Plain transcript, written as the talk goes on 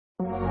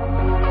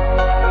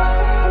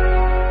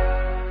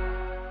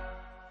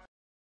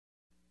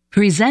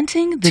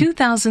Presenting the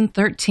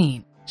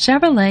 2013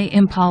 Chevrolet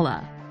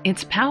Impala.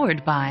 It's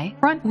powered by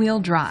front-wheel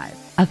drive,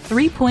 a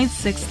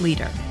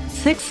 3.6-liter,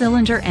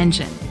 6-cylinder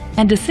engine,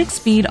 and a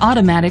 6-speed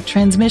automatic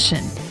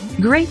transmission.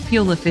 Great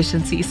fuel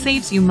efficiency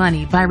saves you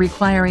money by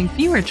requiring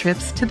fewer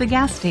trips to the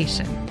gas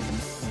station.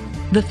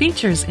 The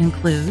features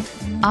include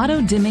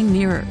auto-dimming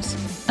mirrors,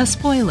 a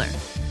spoiler,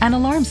 an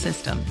alarm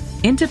system,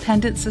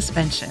 independent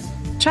suspension,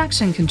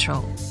 traction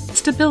control,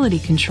 stability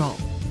control,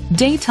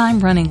 daytime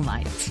running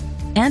lights,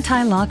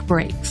 anti-lock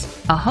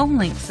brakes, a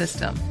home-link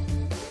system.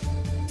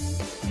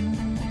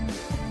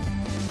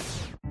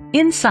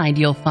 Inside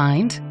you'll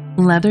find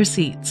leather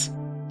seats,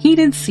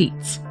 heated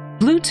seats,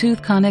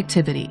 Bluetooth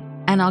connectivity,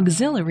 an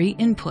auxiliary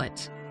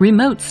input,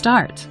 remote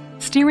start,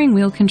 steering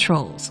wheel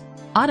controls,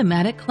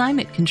 automatic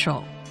climate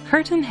control,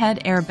 curtain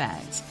head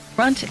airbags,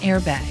 front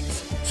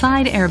airbags,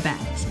 side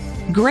airbags.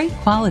 Great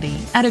quality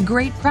at a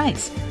great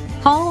price.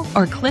 Call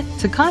or click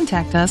to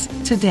contact us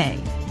today.